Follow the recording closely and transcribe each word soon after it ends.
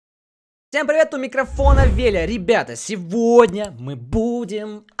Всем привет, у микрофона Веля. Ребята, сегодня мы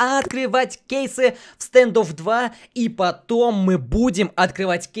будем открывать кейсы в стендофф 2, и потом мы будем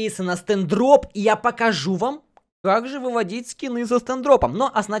открывать кейсы на стендроп, и я покажу вам, как же выводить скины со стендропом. Ну,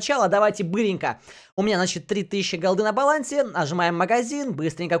 а сначала давайте быренько. У меня, значит, 3000 голды на балансе, нажимаем магазин,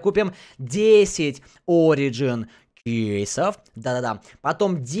 быстренько купим 10 Origin кейсов, да-да-да,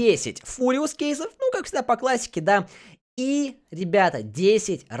 потом 10 Furious кейсов, ну, как всегда, по классике, да. И, ребята,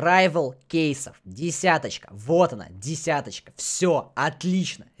 10 Rival кейсов. Десяточка. Вот она, десяточка. Все,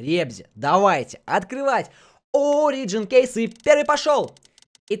 отлично. Ребзи, давайте открывать Origin кейсы. Первый пошел.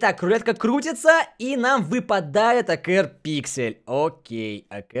 Итак, рулетка крутится, и нам выпадает АККАУНТ пиксель. Окей,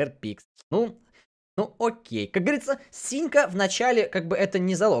 АККАУНТ пиксель. Ну окей. Как говорится, синька в начале, как бы это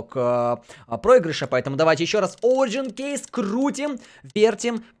не залог проигрыша, поэтому давайте еще раз Origin кейс крутим,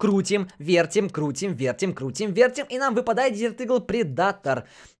 вертим, крутим, вертим, крутим, вертим, крутим, вертим, и нам выпадает дезертигл предатор.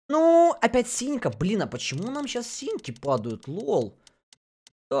 Ну, опять синька. Блин, а почему нам сейчас синьки падают? Лол.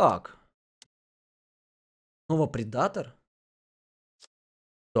 Так. Снова предатор?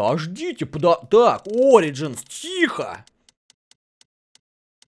 Подождите, так, Origins, тихо!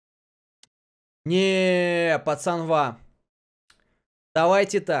 Не, пацанва.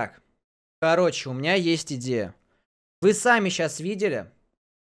 Давайте так. Короче, у меня есть идея. Вы сами сейчас видели?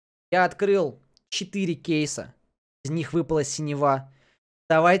 Я открыл 4 кейса. Из них выпала синева.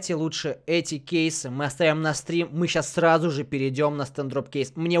 Давайте лучше эти кейсы мы оставим на стрим. Мы сейчас сразу же перейдем на стендроп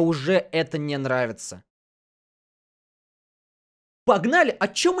кейс. Мне уже это не нравится. Погнали! А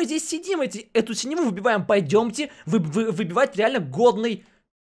чё мы здесь сидим? Эту синеву выбиваем. Пойдемте выбивать реально годный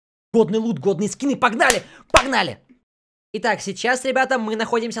лут, годные скины. Погнали! Погнали! Итак, сейчас, ребята, мы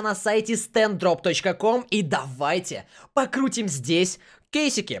находимся на сайте standoff.com. И давайте покрутим здесь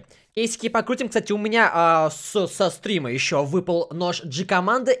кейсики. Кейсики покрутим. Кстати, у меня со стрима еще выпал нож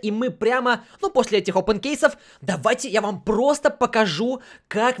jKommando. И мы прямо, ну, после этих open кейсов, давайте я вам просто покажу,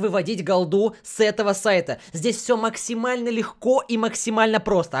 как выводить голду с этого сайта. Здесь все максимально легко и максимально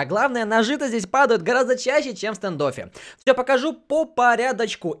просто. А главное, ножи-то здесь падают гораздо чаще, чем в стендоффе. Все покажу по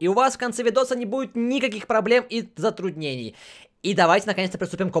порядочку. И у вас в конце видоса не будет никаких проблем и затруднений. И давайте, наконец-то,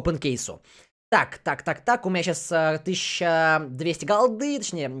 приступим к open кейсу. Так, у меня сейчас 1200 голды,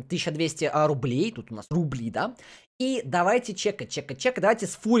 точнее, 1200 рублей, тут у нас рубли, да? И давайте чекать, давайте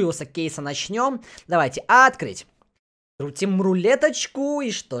с Фуриуса кейса начнем, давайте открыть. Крутим рулеточку,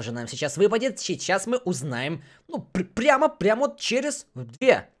 и что же нам сейчас выпадет? Сейчас мы узнаем, ну, прямо вот через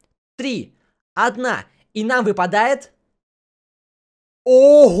 2, 3, 1, и нам выпадает...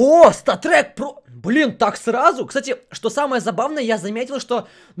 Ого, статрек про... Блин, так сразу? Кстати, что самое забавное, я заметил, что,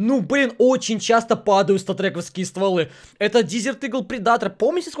 ну, блин, очень часто падают статрековские стволы. Это дезертигл предатор.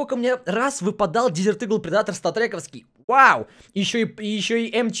 Помните, сколько мне раз выпадал дезертигл предатор статрековский? Вау! Еще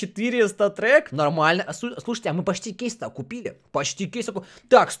и М4 статрек. Нормально. Слушайте, а мы почти кейс-то купили. Почти кейс.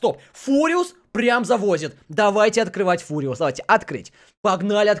 Так, стоп. Фуриус прям завозит. Давайте открывать Фуриус. Давайте открыть.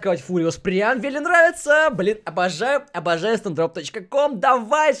 Погнали открывать Фуриус. Прям Веле нравится. Блин, обожаю standoff.com.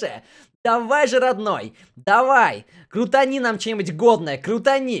 Давай же, родной. Давай. Крутани нам что-нибудь годное.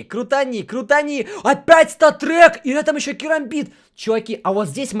 Крутани. Опять статрек. И там еще керамбит. Чуваки, а вот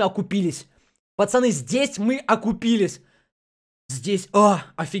здесь мы окупились. Пацаны, здесь мы окупились. Здесь,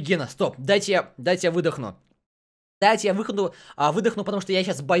 офигенно, стоп, дайте я выдохну. Дайте я выдохну, потому что я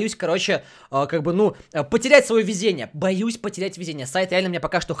сейчас боюсь, короче, как бы, ну, потерять свое везение. Боюсь потерять везение. Сайт реально меня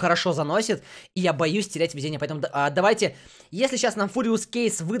пока что хорошо заносит, и я боюсь терять везение. Поэтому давайте, если сейчас нам Furious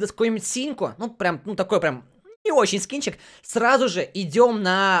Case выдаст какую-нибудь синьку, ну, прям, ну, такой прям не очень скинчик, сразу же идем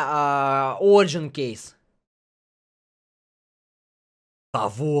на Origin Case.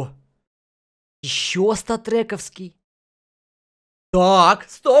 Кого? Еще статрековский. Так,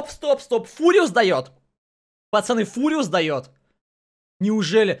 стоп. Фуриус дает. Пацаны, Фуриус дает.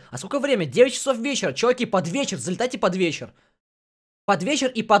 Неужели? А сколько время? 9 часов вечера. Чуваки, под вечер. Залетайте под вечер. Под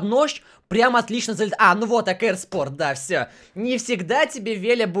вечер и под ночь прям отлично залетать. Ну вот, АККАУНТ Спорт, да, все. Не всегда тебе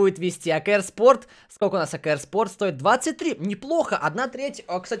Веля будет вести. АККАУНТ Спорт. Сколько у нас АККАУНТ Спорт стоит? 23. Неплохо.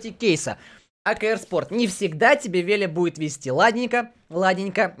 1/3, кстати, кейса. АККАУНТ Спорт. Не всегда тебе Веля будет вести. Ладненько.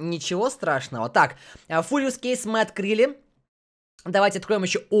 Ничего страшного. Так, Furious кейс мы открыли. Давайте откроем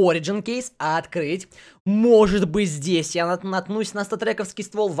еще Origin кейс. Открыть. Может быть, здесь я наткнусь на статрековский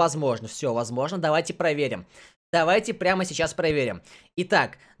ствол. Возможно. Все, возможно. Давайте проверим. Давайте прямо сейчас проверим.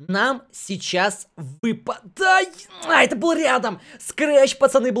 Итак, нам сейчас выпадает... это был рядом! Скретч,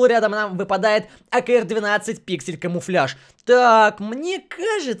 пацаны, был рядом. Нам выпадает АКР-12 пиксель камуфляж. Так, мне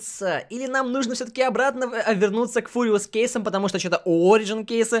кажется... Или нам нужно все-таки обратно вернуться к Furious кейсам, потому что что-то Origin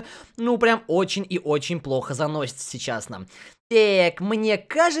кейсы, ну, прям очень и очень плохо заносится сейчас нам. Так, мне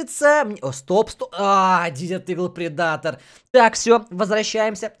кажется... О, стоп. Desert Eagle Predator. Так, все,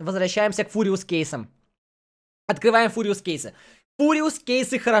 возвращаемся к Furious кейсам. Открываем Furious кейсы. Furious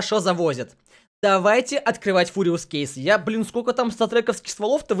кейсы хорошо завозят. Давайте открывать Furious кейсы. Я, блин, сколько там статрековских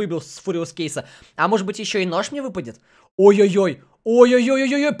стволов-то выбил с Furious кейса. А может быть еще и нож мне выпадет? Ой-ой-ой.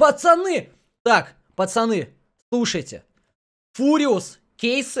 Ой-ой-ой-ой-ой, пацаны. Так, пацаны, слушайте. Furious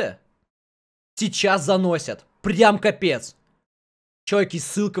кейсы сейчас заносят. Прям капец. Чуваки,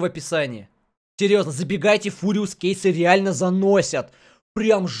 ссылка в описании. Серьезно, забегайте, Furious кейсы реально заносят.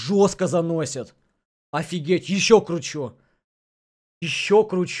 Прям жестко заносят. Офигеть, еще кручу. Еще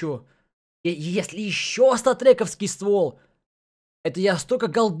кручу. Если еще статрековский ствол, это я столько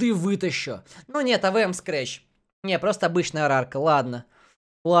голды вытащу. Ну нет, АВМ скретч. Не, просто обычная рарка, ладно.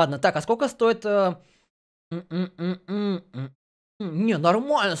 Ладно, так, а сколько стоит... Не,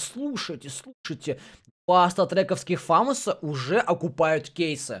 нормально, слушайте. Два статрековских фамуса уже окупают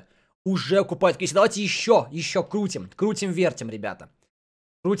кейсы. Давайте еще крутим-вертим, ребята.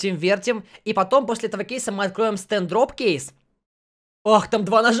 Крутим-вертим. И потом, после этого кейса, мы откроем стендофф кейс. Ох, там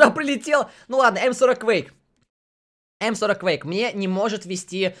 2 ножа прилетело. Ну ладно, М40 Quake. Мне не может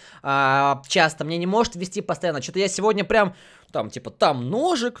вести часто. Мне не может вести постоянно. Что-то я сегодня прям... Там, типа, там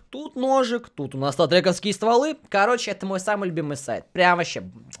ножик, тут у нас статрековские стволы. Короче, это мой самый любимый сайт. Прям вообще,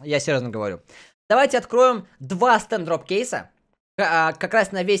 я серьезно говорю. Давайте откроем 2 стендофф кейса. Как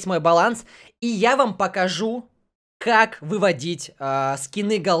раз на весь мой баланс. И я вам покажу... как выводить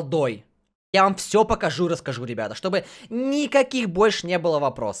скины голдой. Я вам все покажу и расскажу, ребята, чтобы никаких больше не было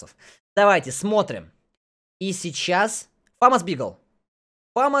вопросов. Давайте смотрим. И сейчас Фамас Бигл,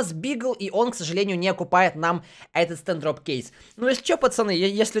 и он, к сожалению, не окупает нам этот стендофф кейс. Ну, если что, пацаны,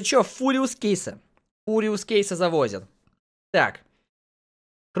 если что, Furious кейсы завозят. Так,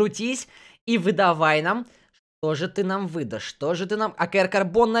 крутись и выдавай нам. Что же ты нам выдашь? Что же ты нам... АКР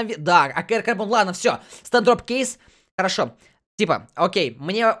карбон Да, АКР карбон. Ладно, все. Стендофф кейс. Хорошо. Типа, окей,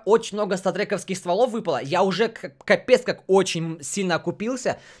 мне очень много статрековских стволов выпало. Я уже капец как очень сильно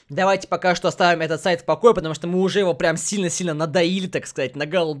окупился. Давайте пока что оставим этот сайт в покое, потому что мы уже его прям сильно-сильно надоили, так сказать, на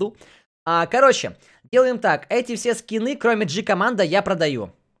голду. Короче, делаем так. Эти все скины, кроме jKommando, я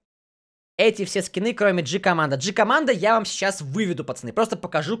продаю. jKommando я вам сейчас выведу, пацаны. Просто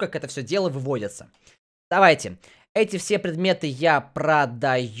покажу, как это все дело выводится. Давайте. Эти все предметы я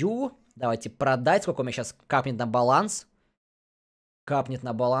продаю. Давайте продать. Сколько у меня сейчас капнет на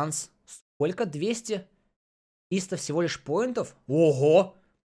баланс? Сколько? 200? 300 всего лишь поинтов? Ого!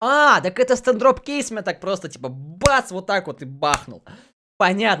 Так это стендофф кейс меня так просто, типа, бац, вот так вот и бахнул.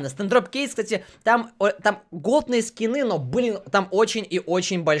 Понятно. Стендофф кейс, кстати, там голдные скины, но, блин, там очень и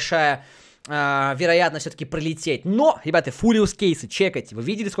очень большая... вероятность все-таки пролететь. Но, ребята, Furious кейсы, чекайте. Вы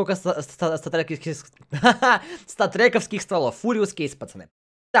видели, сколько статрековских стволов? Furious кейс, пацаны.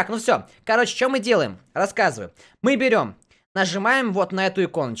 Так, ну все. Короче, что мы делаем? Рассказываю. Мы берем, нажимаем вот на эту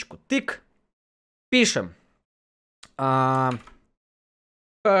иконочку. Тык. Пишем.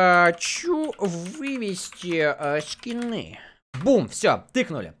 Хочу вывести скины. Бум, все,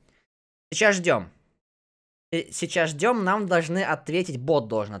 тыкнули. Сейчас ждем. Нам должны ответить, бот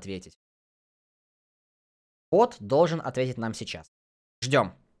должен ответить. Бот должен ответить нам сейчас.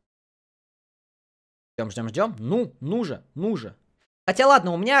 Ждем. Ну же. Хотя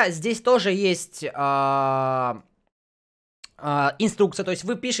ладно, у меня здесь тоже есть инструкция. То есть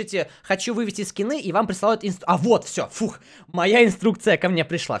вы пишете «хочу вывести скины», и вам присылают инструкцию. Вот, все, моя инструкция ко мне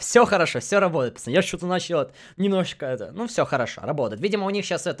пришла. Все хорошо, все работает, пацаны. Я что-то начал немножечко это... Ну, все хорошо, работает. Видимо, у них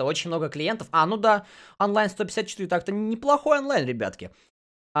сейчас очень много клиентов. Ну да, онлайн 154, так-то неплохой онлайн, ребятки.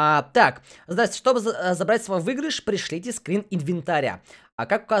 Так, здрасте, чтобы забрать свой выигрыш, пришлите скрин инвентаря.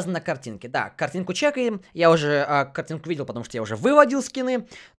 Как указано на картинке. Да, картинку чекаем. Я уже картинку видел, потому что я уже выводил скины.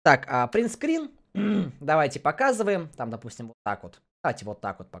 Так, print screen. Давайте показываем. Там, допустим, вот так вот. Давайте вот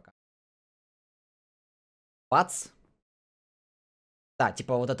так вот пока. Бац. Да,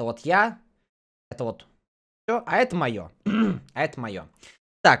 типа вот это вот я. Это вот все. А это мое.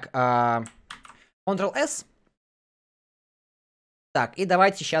 Так, Ctrl-S. Так, и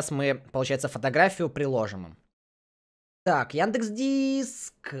давайте сейчас мы, получается, фотографию приложим им. Так,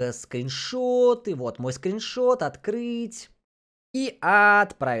 Яндекс.Диск, скриншоты, вот мой скриншот, открыть и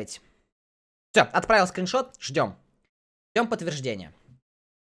отправить. Все, отправил скриншот, ждем подтверждения.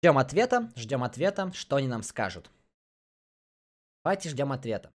 ждем ответа, что они нам скажут. Давайте ждем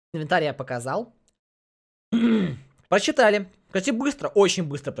ответа. Инвентарь я показал. Прочитали. Кстати, быстро, очень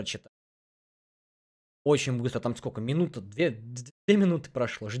быстро прочитали. Очень быстро, там сколько? Минута, две минуты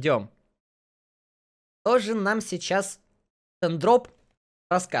прошло. Ждем. Что же нам сейчас стендофф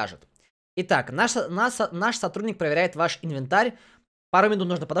расскажет? Итак, наш сотрудник проверяет ваш инвентарь. Пару минут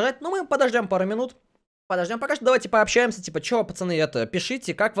нужно подождать, но мы подождем пару минут. Подождем пока что, давайте пообщаемся, типа, чё, пацаны, это,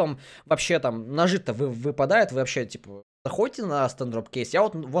 пишите, как вам вообще там ножи-то выпадает, вы вообще, типа, заходите на стендофф кейс. Я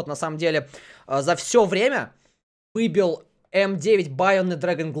вот на самом деле за все время выбил М9 Bionic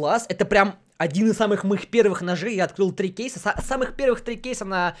Dragon Glass, это прям один из самых моих первых ножей, я открыл 3 кейса, самых первых 3 кейса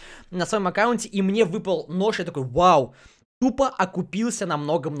на своем аккаунте, и мне выпал нож, я такой, вау, тупо окупился на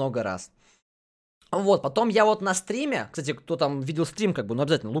много-много раз. Вот, потом я вот на стриме, кстати, кто там видел стрим, как бы, ну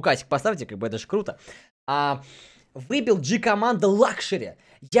обязательно лукасик поставьте, как бы, это же круто, выбил jKommando Luxury.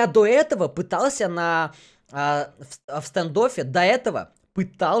 Я до этого пытался в стендоффе, до этого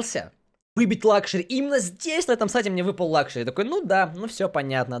пытался выбить лакшери. Именно здесь, на этом сайте, мне выпал лакшери. Такой, ну да, ну все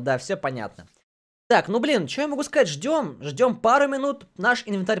понятно, да, все понятно. Так, ну блин, что я могу сказать? Ждем пару минут, наш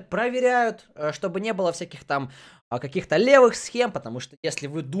инвентарь проверяют, чтобы не было всяких там каких-то левых схем, потому что если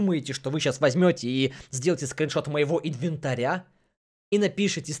вы думаете, что вы сейчас возьмете и сделаете скриншот моего инвентаря и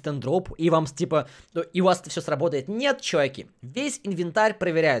напишите стендофф, и вам типа, и у вас все сработает. Нет, чуваки, весь инвентарь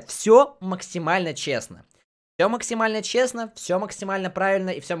проверяют, все максимально честно. Все максимально честно, все максимально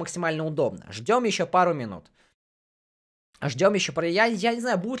правильно и все максимально удобно. Ждем еще пару минут. Ждем еще я не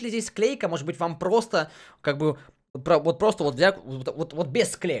знаю, будет ли здесь склейка, может быть вам просто, как бы, вот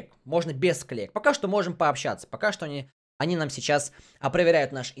без склеек. Можно без склеек. Пока что можем пообщаться. Пока что они нам сейчас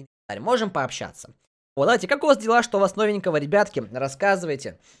проверяют наш инвентарь. Можем пообщаться. Вот, давайте, как у вас дела, что у вас новенького, ребятки?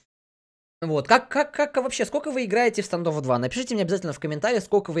 Рассказывайте. Вот, как вообще, сколько вы играете в стандофф 2? Напишите мне обязательно в комментариях,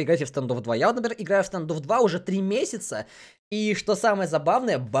 сколько вы играете в стандофф 2. Я вот, например, играю в стандофф 2 уже 3 месяца. И что самое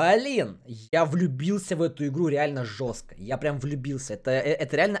забавное, блин, я влюбился в эту игру реально жестко. Я прям влюбился.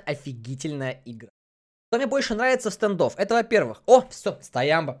 Это реально офигительная игра. Что мне больше нравится в стандофф? Это, во-первых, все,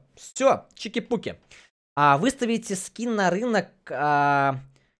 стоямба. Все, чики-пуки. Выставите скин на рынок,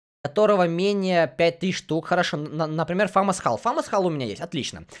 которого менее 5000 штук. Хорошо, например, Famous Hall. Famous Hall у меня есть,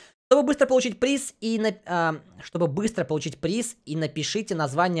 отлично. Чтобы быстро получить приз и напишите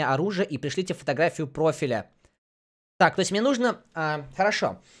название оружия и пришлите фотографию профиля. Так, то есть мне нужно...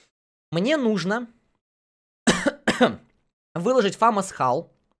 хорошо. Мне нужно выложить Famous Hall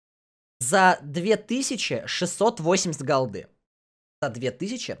за 2680 голды. За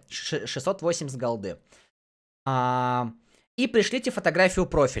 2680 голды. И пришлите фотографию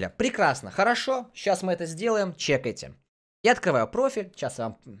профиля. Прекрасно, хорошо. Сейчас мы это сделаем. Чекайте. Я открываю профиль. Сейчас я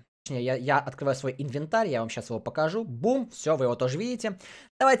вам... Я открываю свой инвентарь, я вам сейчас его покажу. Бум, все, вы его тоже видите.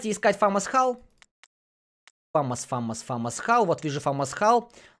 Давайте искать Famous Hall. Famous Hall. Вот вижу Famous Hall.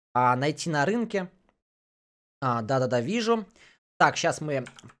 Найти на рынке. Да, вижу. Так, сейчас мы,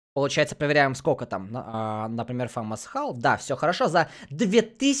 получается, проверяем, сколько там. Например, Famous Hall. Да, все хорошо. За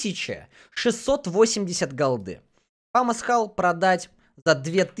 2680 голды. Famous Hall продать за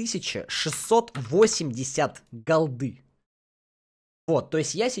 2680 голды. Вот, то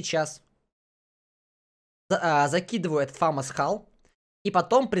есть я сейчас закидываю этот Famous Hall и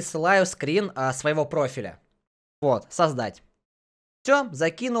потом присылаю скрин своего профиля. Вот, создать. Все,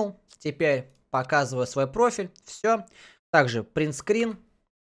 закинул. Теперь показываю свой профиль. Все. Также print screen.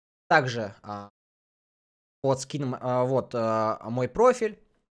 Также вот скин, вот мой профиль.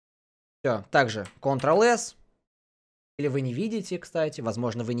 Все. Также Ctrl-S. Или вы не видите, кстати.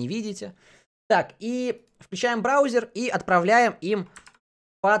 Возможно, вы не видите. Так, и включаем браузер и отправляем им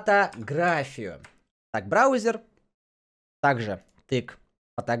фотографию. Так, браузер. Также тык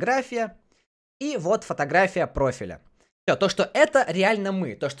фотография. И вот фотография профиля. Все, то, что это реально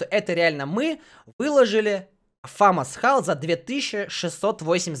мы. То, что это реально мы выложили Famous Hall за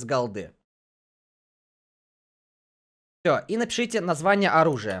 2680 голды. Все, и напишите название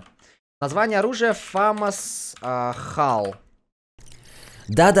оружия. Название оружия Famous Hall.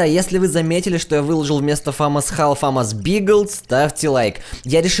 Да-да, если вы заметили, что я выложил вместо Famous Hall Famous Beagle, ставьте лайк.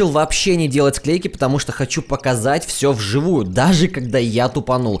 Я решил вообще не делать склейки, потому что хочу показать все вживую, даже когда я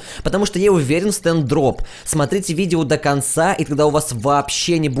тупанул. Потому что я уверен в стендофф. Смотрите видео до конца, и тогда у вас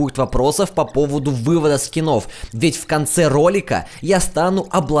вообще не будет вопросов по поводу вывода скинов. Ведь в конце ролика я стану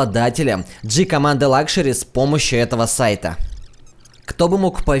обладателем jKommando Luxury с помощью этого сайта. Кто бы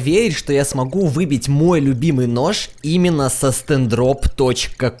мог поверить, что я смогу выбить мой любимый нож именно со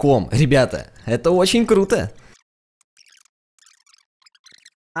stendrop.com. Ребята, это очень круто.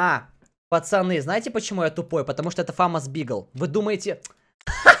 Пацаны, знаете, почему я тупой? Потому что это Famous Beagle. Вы думаете...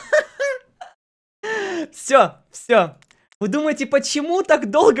 Все, все. Вы думаете, почему так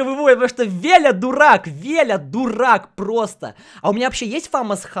долго выводит? Потому что Веля дурак просто. А у меня вообще есть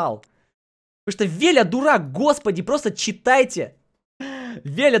famous hall? Потому что Веля дурак, господи, просто читайте.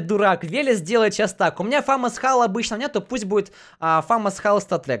 Веля дурак, Веля сделает сейчас так. У меня famous hall обычно нет, то пусть будет famous hall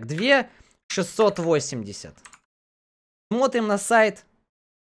статрек. 2680. Смотрим на сайт.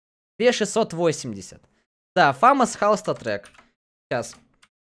 2680. Да, famous hall статрек. Сейчас.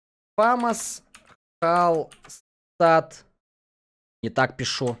 Famous hall стат. Не так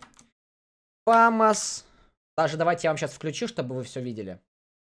пишу. Famous. Даже давайте я вам сейчас включу, чтобы вы все видели.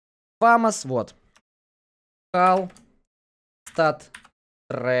 Famous, вот. Hall стат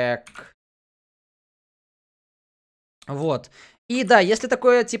трек. Вот. И да, если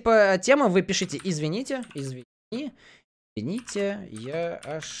такое, типа, тема, вы пишите извините, извините, я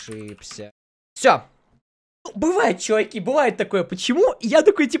ошибся. Все. Бывает, чуваки, бывает такое. Почему? Я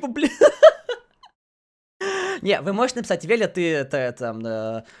такой, типа, блин. Не, вы можете написать, Веля, ты там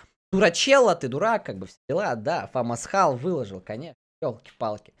дурачела, ты дурак, как бы все дела, да. famous hall выложил, конечно.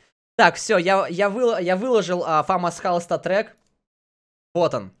 Ёлки-палки. Так, все, я выложил famous hall статрек.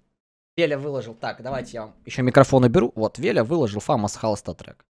 Вот он. Веля выложил. Так, давайте я вам еще микрофон уберу. Вот, Веля выложил famous hall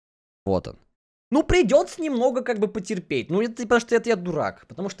статрек. Вот он. Ну, придется немного как бы потерпеть. Ну, это потому что это я дурак.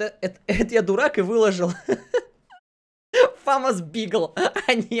 Потому что это я дурак и выложил famous beagle.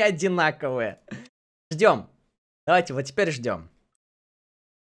 Они одинаковые. Ждем. Давайте, вот теперь ждем.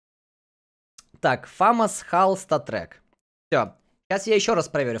 Так, famous hall статрек. Все. Сейчас я еще раз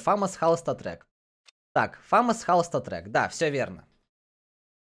проверю. famous hall статрек. Так, famous hall статрек. Да, все верно.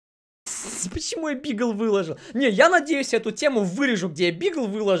 Почему я бигл выложил? Не, я надеюсь, эту тему вырежу, где я бигл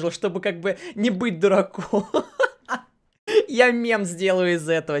выложил, чтобы как бы не быть дураком. Я мем сделаю из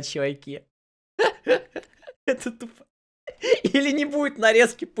этого, чуваки. Это тупо. Или не будет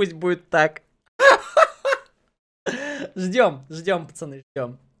нарезки, пусть будет так. Ждем, пацаны,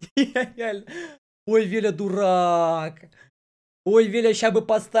 ждем. Ой, Веля дурак. Ой, Веля сейчас бы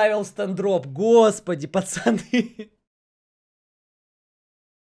поставил стендофф. Господи, пацаны.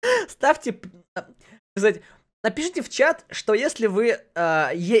 Ставьте, напишите в чат, что если вы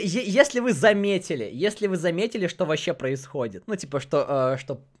заметили, что вообще происходит. Ну, типа,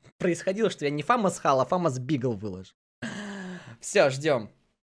 что происходило, что я не famous hall, а famous beagle выложил. Все, ждем.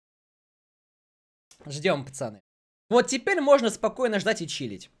 Ждем, пацаны. Вот теперь можно спокойно ждать и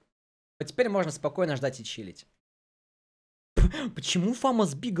чилить. Почему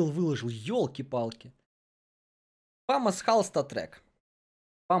famous beagle выложил? Ёлки-палки. famous hall статрек.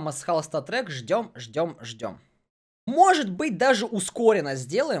 famous hall статрек. Ждем. Может быть, даже ускоренно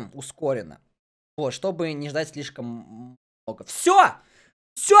сделаем. Ускоренно. Вот, чтобы не ждать слишком много. Все!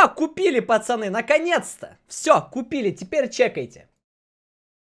 Все, купили, пацаны, наконец-то! Все, купили, теперь чекайте.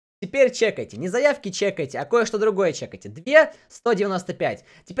 Не заявки чекайте, а кое-что другое чекайте. 2,195.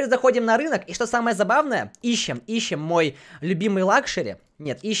 Теперь заходим на рынок, и что самое забавное, ищем мой любимый лакшери.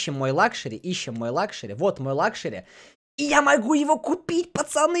 Нет, ищем мой лакшери. Вот мой лакшери. И я могу его купить,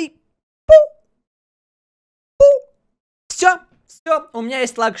 пацаны. Все, у меня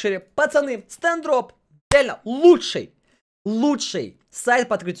есть лакшери. Пацаны, стендофф, реально лучший сайт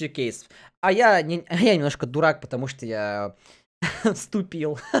по открытию кейсов. А я немножко дурак, потому что я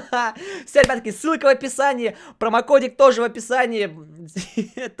вступил. Все, ребятки, ссылка в описании. Промокодик тоже в описании.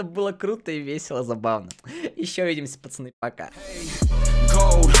 Это было круто и весело, забавно. Еще увидимся, пацаны, пока.